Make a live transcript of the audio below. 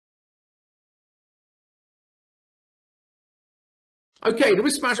Okay, the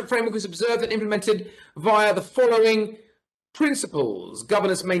risk management framework is observed and implemented via the following principles.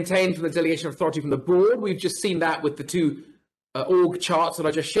 Governance maintained from the delegation of authority from the board. We've just seen that with the two org charts that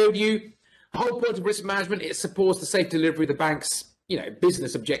I just showed you. The whole point of risk management, it supports the safe delivery of the bank's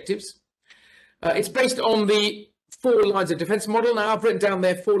business objectives. It's based on the 4 lines of defense model. Now, I've written down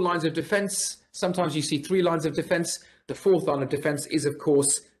there 4 lines of defense. Sometimes you see 3 lines of defense. The 4th line of defense is, of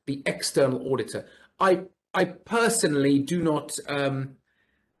course, the external auditor. I personally do not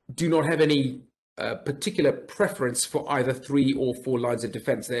have any particular preference for either 3 or 4 lines of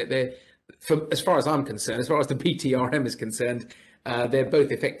defense. They're as far as I'm concerned, as far as the BTRM is concerned, they're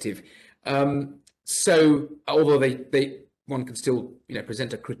both effective. So although one can still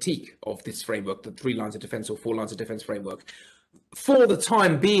present a critique of this framework, the 3 lines of defense or 4 lines of defense framework. For the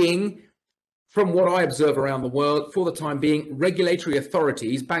time being, from what I observe around the world, for the time being, regulatory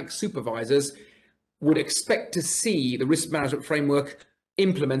authorities, bank supervisors, would expect to see the risk management framework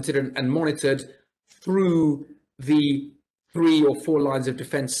implemented and monitored through the 3 or 4 lines of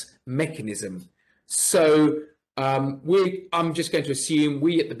defense mechanism. So I'm just going to assume,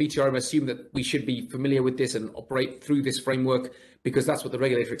 we at the BTRM assume that we should be familiar with this and operate through this framework, because that's what the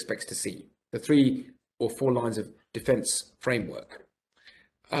regulator expects to see, the 3 or 4 lines of defense framework.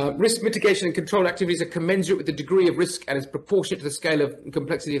 Risk mitigation and control activities are commensurate with the degree of risk and is proportionate to the scale of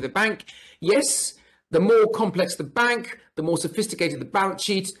complexity of the bank. Yes, the more complex the bank, the more sophisticated the balance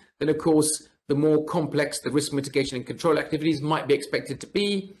sheet, then of course, the more complex the risk mitigation and control activities might be expected to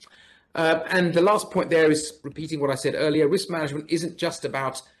be. And the last point there is repeating what I said earlier. Risk management isn't just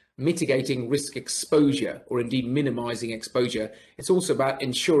about mitigating risk exposure or indeed minimizing exposure. It's also about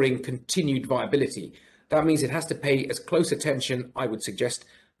ensuring continued viability. That means it has to pay as close attention, I would suggest,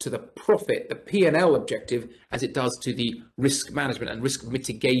 to the profit, the P&L objective, as it does to the risk management and risk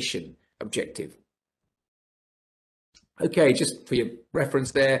mitigation objective. Okay, just for your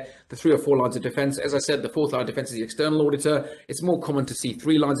reference there, the 3 or 4 lines of defense. As I said, the 4th line of defense is the external auditor. It's more common to see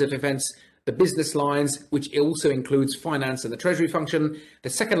 3 lines of defense. The business lines, which also includes finance and the treasury function. The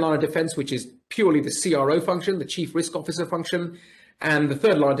 2nd line of defense, which is purely the CRO function, the chief risk officer function. And the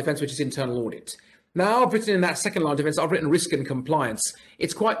 3rd line of defense, which is internal audit. Now, I've written in that 2nd line of defense, I've written risk and compliance.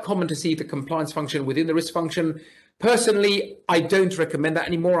 It's quite common to see the compliance function within the risk function. Personally, I don't recommend that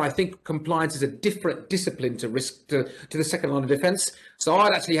anymore. I think compliance is a different discipline to risk to the 2nd line of defense. So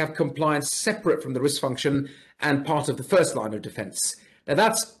I'd actually have compliance separate from the risk function and part of the 1st line of defense. Now,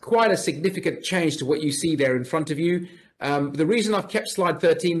 that's quite a significant change to what you see there in front of you. The reason I've kept slide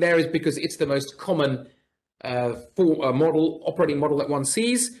 13 there is because it's the most common operating model that one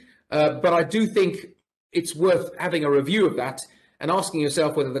sees. But I do think it's worth having a review of that and asking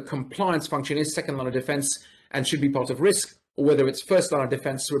yourself whether the compliance function is 2nd line of defense and should be part of risk, or whether it's 1st line of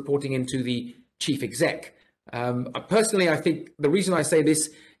defense reporting into the chief exec. Personally, I think the reason I say this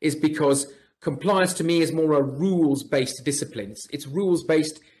is because compliance to me is more a rules-based discipline. It's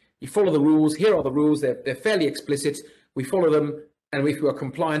rules-based. You follow the rules. Here are the rules. They're fairly explicit. We follow them. And if you are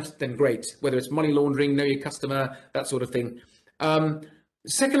compliant, then great. Whether it's money laundering, know your customer, that sort of thing. 2nd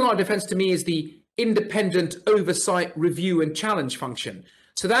line of defense to me is the independent oversight, review and challenge function.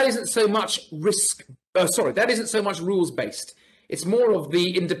 So that isn't so much that isn't so much rules-based. It's more of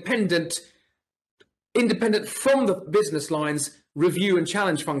the independent from the business lines review and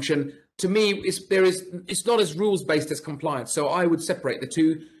challenge function. To me, it's not as rules-based as compliance. So I would separate the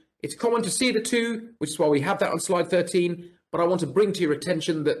two. It's common to see the two, which is why we have that on slide 13. But I want to bring to your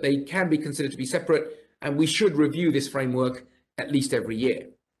attention that they can be considered to be separate, and we should review this framework at least every year.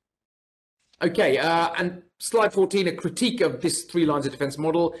 Okay, and slide 14, a critique of this 3 lines of defense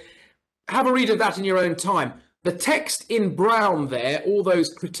model. Have a read of that in your own time. The text in brown there, all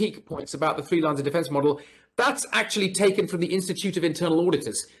those critique points about the 3 lines of defense model, that's actually taken from the Institute of Internal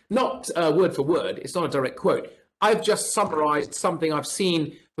Auditors, not word for word. It's not a direct quote. I've just summarized something I've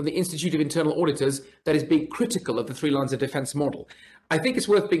seen from the Institute of Internal Auditors that is being critical of the 3 lines of defense model. I think it's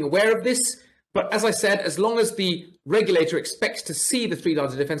worth being aware of this, but as I said, as long as the regulator expects to see the 3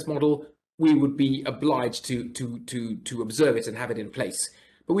 lines of defense model, we would be obliged to observe it and have it in place.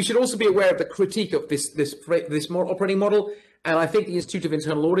 But we should also be aware of the critique of this operating model. And I think the Institute of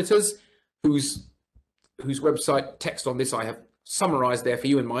Internal Auditors, whose website text on this I have summarized there for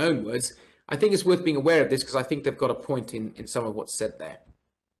you in my own words, I think it's worth being aware of this because I think they've got a point in some of what's said there.